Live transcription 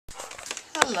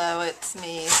Hello, it's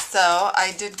me. So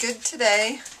I did good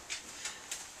today,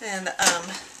 and I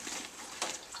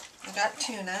got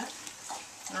tuna,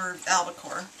 or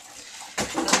albacore.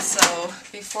 And so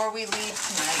before we leave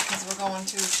tonight, because we're going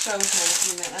to shows in a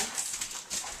few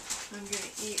minutes, I'm going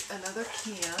to eat another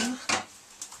can.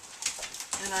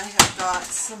 And I have got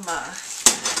some, I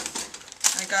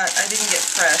didn't get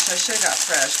fresh. I should have got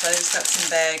fresh, but I just got some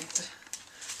bagged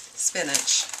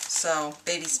spinach. So,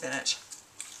 baby spinach.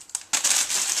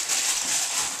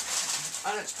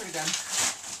 And it's pretty good.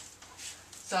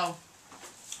 So,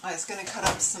 I was going to cut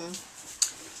up some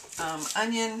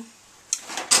onion,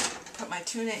 put my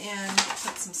tuna in,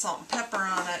 put some salt and pepper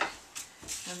on it,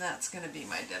 and that's going to be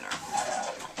my dinner.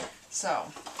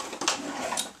 So,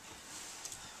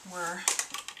 we're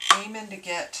aiming to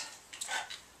get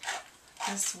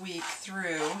this week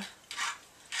through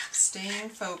staying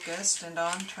focused and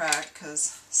on track,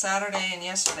 because Saturday and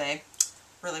yesterday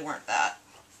really weren't that.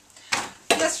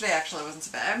 Yesterday actually wasn't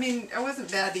so bad. I mean, it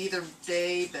wasn't bad either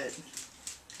day, but...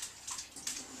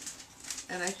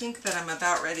 And I think that I'm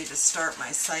about ready to start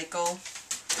my cycle.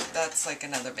 That's like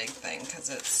another big thing, because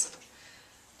it's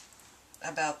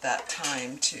about that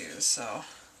time too, so...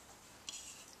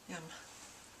 Yum.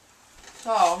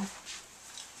 So...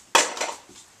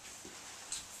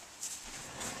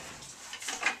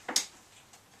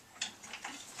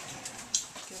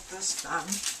 Get this done.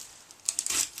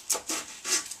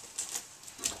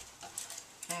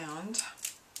 And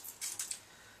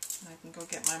I can go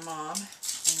get my mom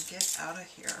and get out of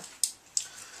here.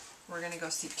 We're going to go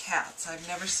see cats. I've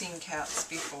never seen cats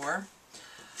before.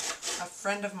 A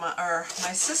friend of mine, or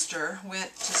my sister,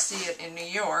 went to see it in New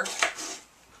York.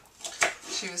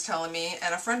 She was telling me,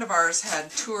 and a friend of ours had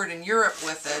toured in Europe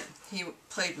with it. He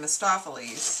played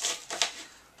Mephistopheles.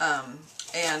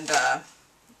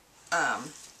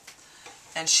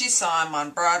 And she saw him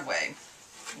on Broadway,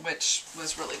 which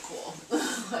was really cool,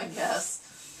 I guess,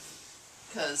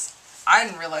 because I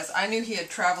didn't realize, I knew he had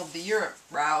traveled the Europe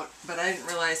route, but I didn't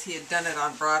realize he had done it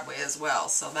on Broadway as well,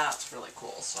 so that's really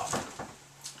cool. So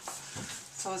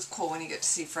it's cool when you get to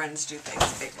see friends do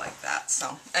things big like that.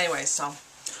 So anyway, so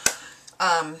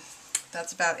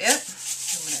that's about it.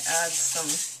 I'm going to add some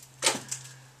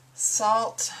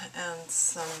salt and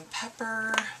some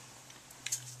pepper,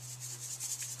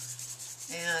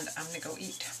 and I'm going to go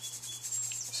eat.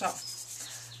 So,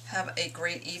 have a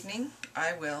great evening.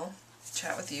 I will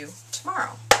chat with you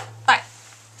tomorrow. Bye.